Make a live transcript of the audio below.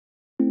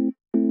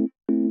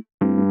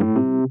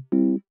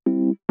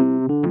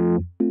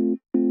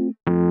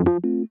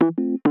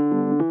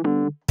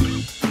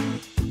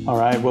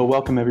right, well,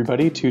 welcome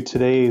everybody to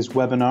today's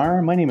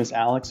webinar. My name is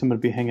Alex. I'm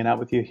going to be hanging out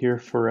with you here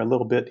for a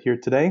little bit here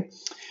today.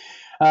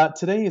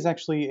 Today is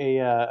actually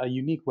a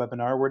unique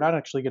webinar. We're not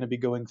actually going to be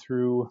going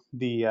through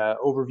the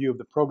overview of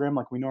the program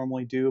like we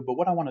normally do, but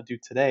what I want to do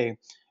today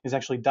is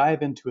actually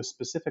dive into a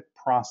specific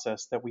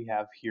process that we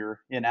have here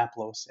in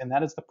Aplos, and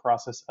that is the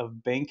process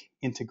of bank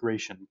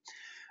integration.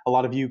 A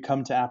lot of you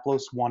come to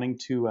Aplos wanting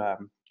to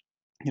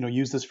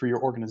use this for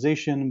your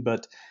organization,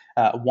 but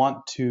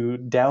want to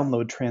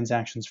download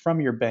transactions from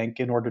your bank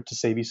in order to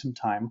save you some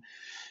time.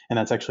 And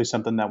that's actually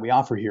something that we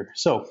offer here.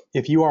 So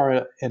if you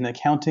are an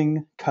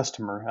accounting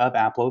customer of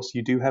Aplos,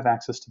 you do have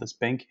access to this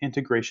bank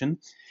integration.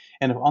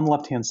 And on the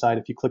left-hand side,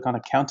 if you click on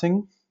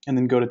accounting and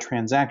then go to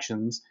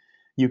transactions,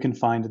 you can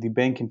find the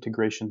bank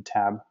integration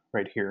tab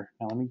right here.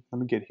 Now let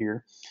me get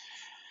here.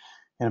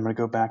 And I'm going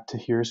to go back to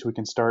here so we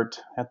can start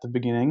at the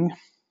beginning.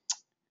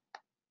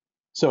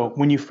 So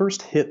when you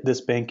first hit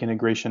this bank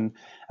integration,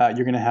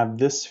 you're going to have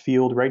this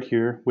field right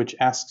here, which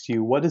asks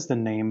you, what is the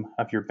name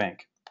of your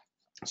bank?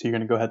 So you're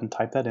going to go ahead and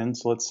type that in.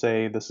 So let's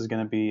say this is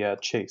going to be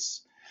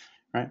Chase,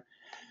 right?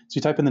 So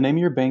you type in the name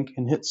of your bank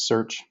and hit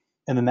search,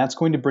 and then that's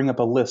going to bring up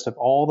a list of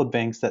all the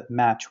banks that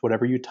match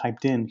whatever you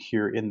typed in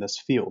here in this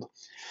field.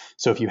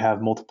 So if you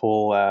have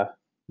multiple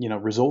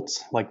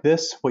results like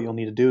this, what you'll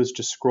need to do is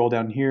just scroll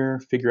down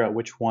here, figure out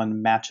which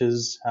one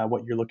matches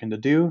what you're looking to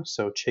do.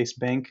 So Chase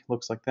Bank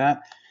looks like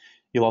that.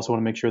 You'll also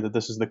want to make sure that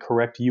this is the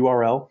correct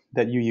URL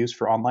that you use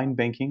for online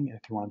banking.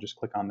 If you want to just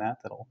click on that,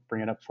 that'll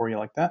bring it up for you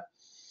like that.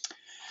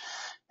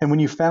 And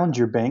when you found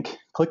your bank,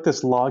 click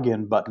this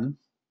login button,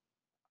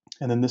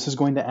 and then this is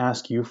going to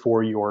ask you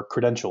for your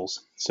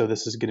credentials. So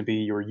this is going to be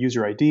your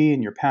user ID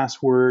and your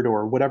password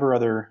or whatever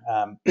other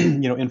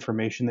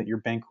information that your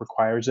bank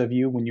requires of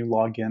you when you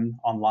log in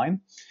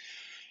online.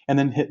 And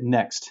then hit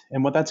next.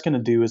 And what that's going to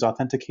do is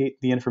authenticate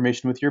the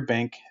information with your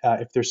bank.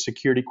 If there's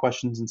security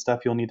questions and stuff,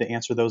 you'll need to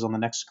answer those on the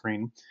next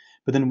screen.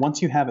 But then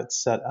once you have it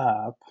set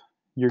up,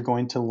 you're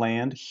going to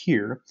land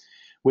here,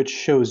 which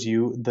shows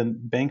you the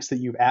banks that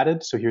you've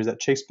added. So here's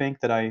that Chase Bank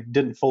that I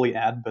didn't fully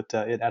add, but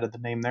it added the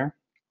name there.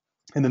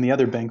 And then the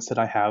other banks that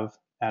I have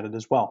added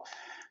as well.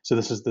 So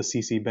this is the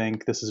CC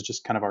Bank. This is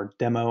just kind of our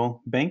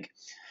demo bank.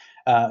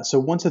 So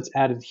once it's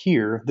added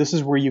here, this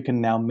is where you can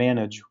now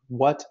manage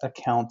what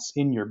accounts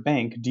in your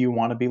bank do you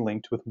want to be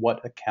linked with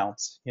what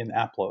accounts in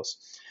Aplos.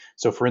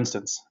 So for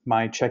instance,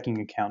 my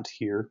checking account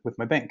here with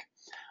my bank.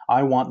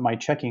 I want my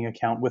checking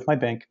account with my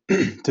bank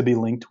to be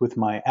linked with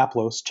my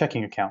Aplos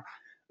checking account.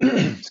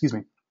 Excuse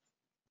me.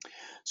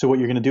 So what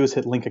you're going to do is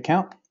hit link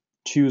account,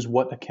 choose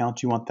what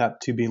account you want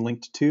that to be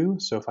linked to.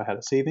 So if I had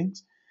a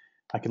savings,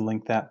 I can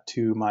link that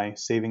to my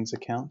savings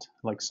account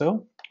like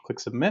so. Click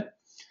submit.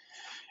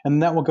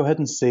 And that will go ahead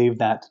and save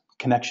that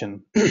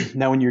connection.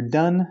 Now, when you're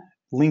done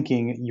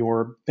linking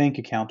your bank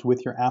account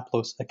with your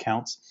Aplos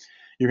accounts,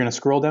 you're going to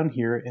scroll down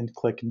here and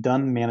click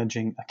Done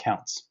Managing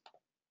Accounts.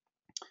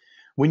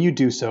 When you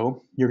do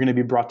so, you're going to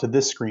be brought to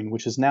this screen,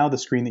 which is now the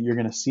screen that you're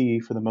going to see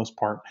for the most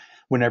part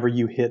whenever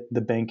you hit the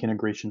bank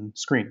integration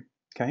screen.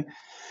 Okay,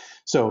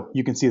 so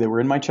you can see that we're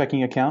in my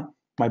checking account.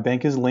 My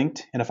bank is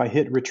linked, and if I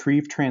hit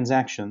Retrieve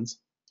Transactions,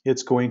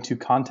 it's going to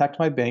contact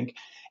my bank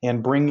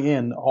and bring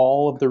in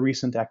all of the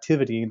recent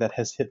activity that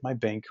has hit my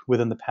bank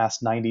within the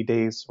past 90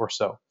 days or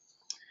so.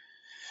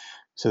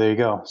 So there you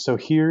go. So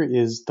here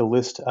is the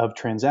list of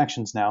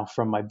transactions now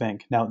from my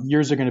bank. Now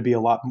yours are going to be a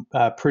lot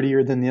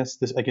prettier than this.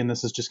 Again,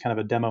 this is just kind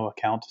of a demo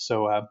account,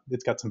 so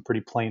it's got some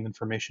pretty plain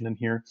information in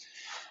here.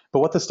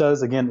 But what this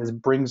does, again, is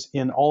it brings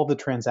in all of the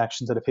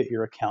transactions that have hit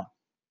your account.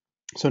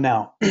 So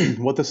now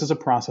what this is a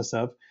process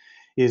of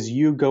is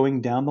you going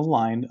down the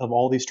line of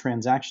all these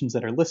transactions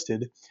that are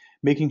listed,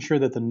 making sure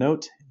that the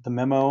note, the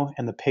memo,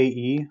 and the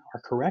payee are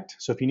correct.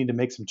 So if you need to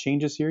make some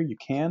changes here, you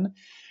can.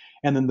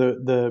 And then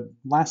the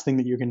last thing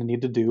that you're going to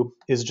need to do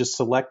is just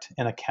select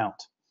an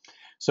account.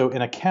 So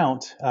an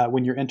account,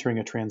 when you're entering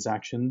a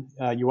transaction,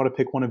 you want to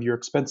pick one of your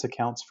expense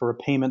accounts for a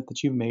payment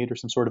that you've made or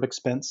some sort of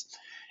expense,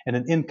 and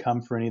an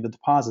income for any of the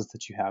deposits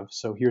that you have.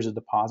 So here's a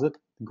deposit,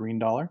 the green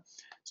dollar.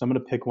 So I'm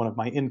going to pick one of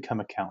my income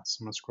accounts.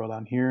 I'm going to scroll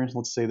down here.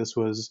 Let's say this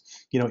was,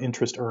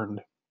 interest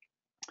earned.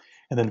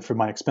 And then for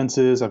my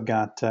expenses, I've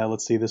got,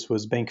 let's see, this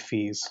was bank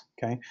fees.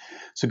 Okay.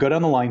 So go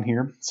down the line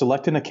here,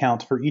 select an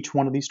account for each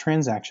one of these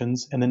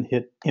transactions, and then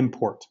hit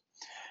import.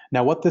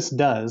 Now what this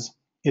does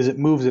is it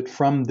moves it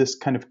from this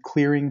kind of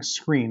clearing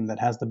screen that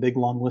has the big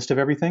long list of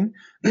everything.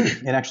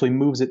 It actually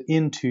moves it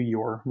into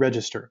your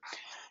register.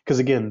 Because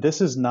again,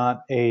 this is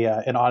not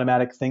an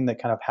automatic thing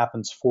that kind of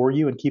happens for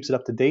you and keeps it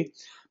up to date.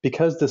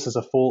 Because this is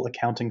a full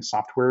accounting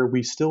software,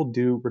 we still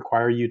do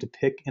require you to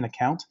pick an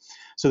account.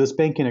 So this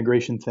bank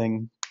integration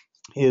thing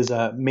is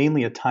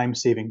mainly a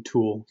time-saving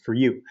tool for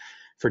you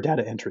for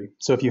data entry.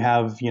 So if you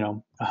have,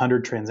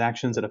 100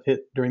 transactions that have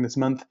hit during this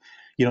month,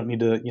 you don't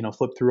need to,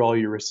 flip through all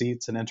your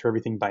receipts and enter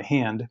everything by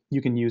hand.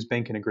 You can use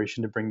bank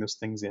integration to bring those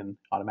things in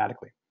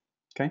automatically.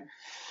 Okay.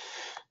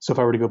 So if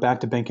I were to go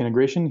back to bank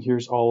integration,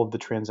 here's all of the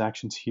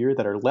transactions here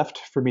that are left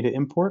for me to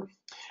import.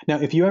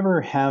 Now, if you ever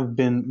have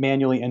been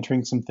manually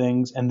entering some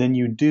things and then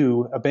you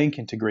do a bank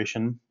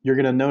integration, you're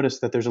going to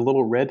notice that there's a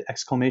little red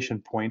exclamation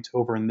point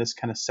over in this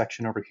kind of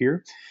section over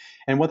here.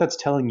 And what that's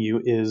telling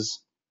you is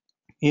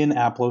in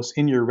Aplos,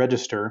 in your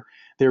register,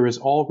 there is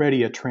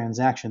already a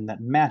transaction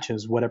that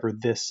matches whatever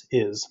this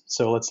is.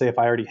 So let's say if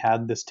I already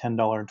had this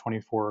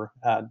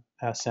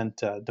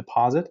 $10.24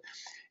 deposit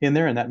in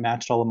there and that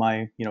matched all of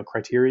my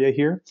criteria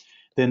here,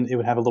 then it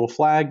would have a little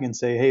flag and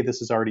say, hey,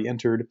 this is already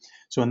entered.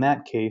 So in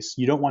that case,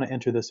 you don't want to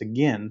enter this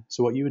again.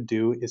 So what you would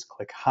do is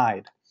click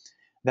hide.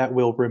 That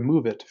will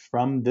remove it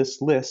from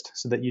this list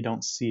so that you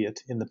don't see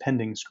it in the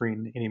pending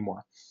screen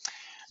anymore.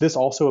 This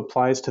also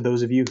applies to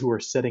those of you who are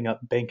setting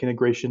up bank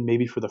integration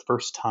maybe for the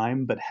first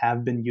time but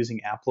have been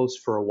using Aplos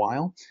for a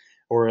while,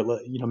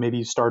 or maybe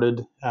you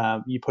started,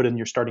 you put in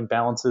your starting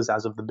balances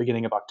as of the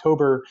beginning of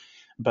October,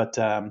 but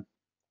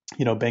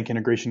bank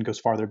integration goes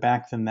farther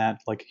back than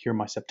that, like here are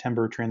my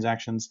September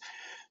transactions.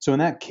 So in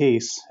that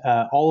case,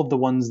 all of the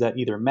ones that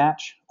either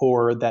match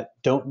or that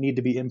don't need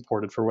to be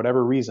imported for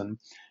whatever reason,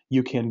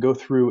 you can go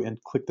through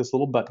and click this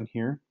little button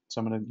here.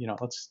 So I'm going to,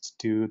 let's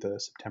do the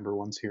September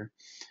ones here.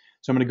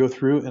 So I'm going to go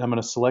through and I'm going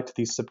to select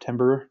these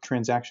September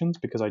transactions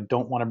because I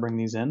don't want to bring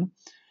these in.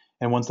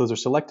 And once those are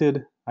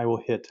selected, I will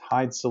hit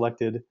hide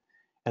selected,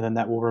 and then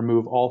that will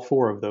remove all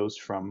 4 of those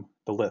from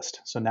the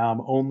list. So now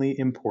I'm only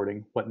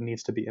importing what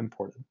needs to be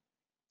imported.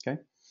 Okay.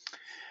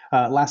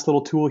 Last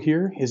little tool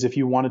here is if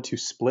you wanted to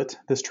split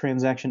this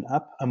transaction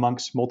up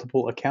amongst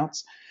multiple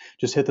accounts,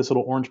 just hit this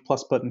little orange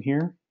plus button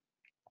here.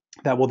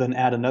 That will then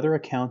add another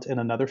account and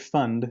another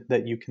fund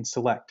that you can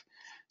select.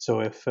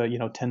 So if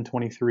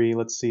 1023,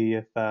 let's see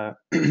if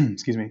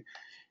excuse me,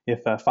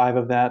 if 5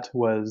 of that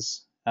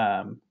was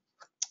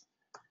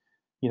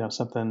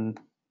something,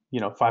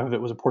 5 of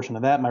it was a portion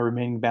of that, my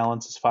remaining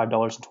balance is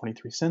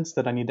 $5.23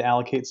 that I need to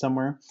allocate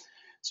somewhere.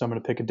 So I'm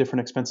going to pick a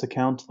different expense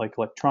account like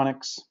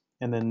electronics,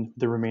 and then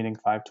the remaining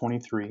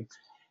 $5.23,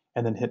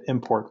 and then hit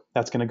import.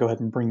 That's going to go ahead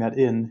and bring that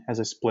in as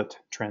a split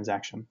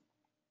transaction.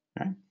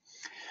 All right.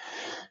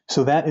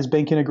 So that is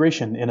bank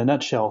integration in a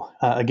nutshell.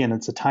 Again,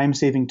 it's a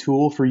time-saving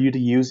tool for you to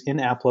use in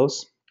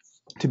Aplos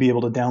to be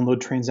able to download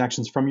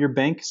transactions from your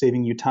bank,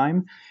 saving you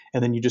time,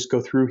 and then you just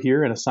go through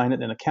here and assign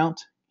it an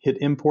account, hit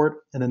import,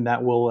 and then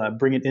that will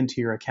bring it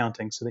into your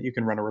accounting so that you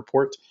can run a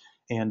report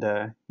and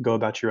go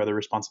about your other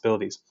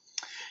responsibilities.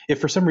 If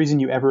for some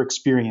reason you ever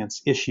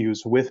experience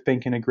issues with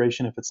bank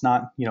integration, if it's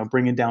not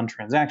bringing down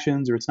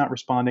transactions or it's not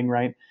responding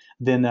right,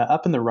 then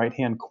up in the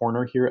right-hand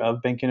corner here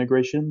of bank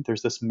integration,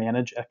 there's this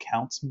Manage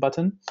Accounts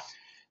button.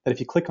 That if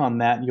you click on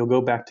that, you'll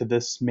go back to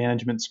this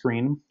management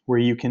screen where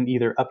you can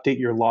either update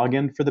your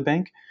login for the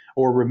bank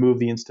or remove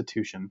the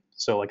institution.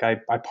 So like I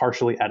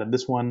partially added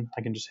this one.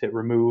 I can just hit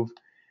remove.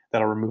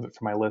 That'll remove it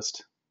from my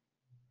list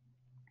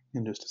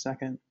in just a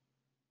second.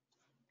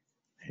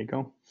 There you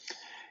go.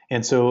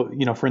 And so,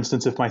 for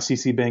instance, if my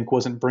CC Bank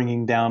wasn't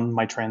bringing down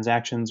my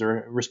transactions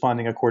or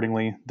responding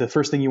accordingly, the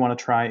first thing you want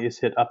to try is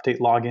hit Update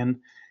Login.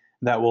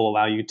 That will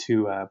allow you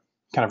to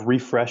kind of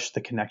refresh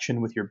the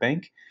connection with your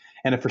bank.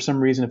 And if for some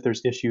reason, if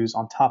there's issues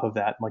on top of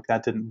that, like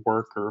that didn't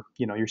work, or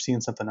you're seeing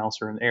something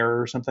else or an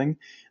error or something,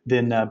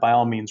 then by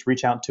all means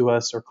reach out to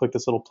us or click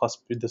this little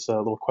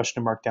little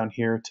question mark down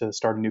here to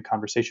start a new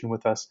conversation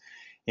with us,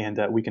 and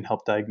we can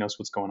help diagnose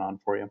what's going on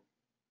for you.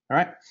 All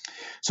right,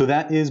 so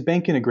that is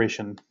bank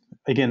integration.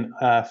 Again,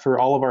 for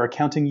all of our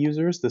accounting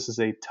users, this is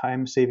a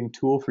time-saving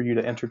tool for you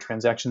to enter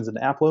transactions in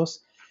Aplos.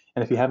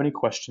 And if you have any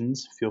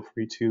questions, feel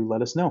free to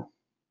let us know.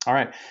 All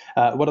right,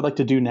 what I'd like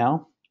to do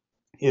now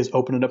is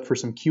open it up for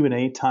some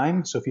Q&A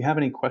time. So if you have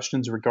any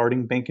questions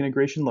regarding bank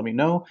integration, let me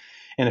know.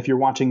 And if you're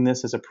watching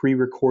this as a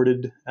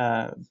pre-recorded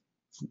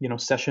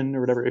session or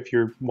whatever, if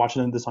you're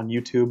watching this on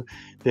YouTube,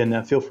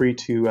 then feel free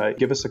to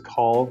give us a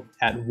call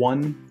at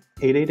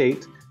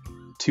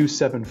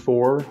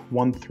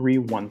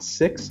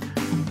 1-888-274-1316.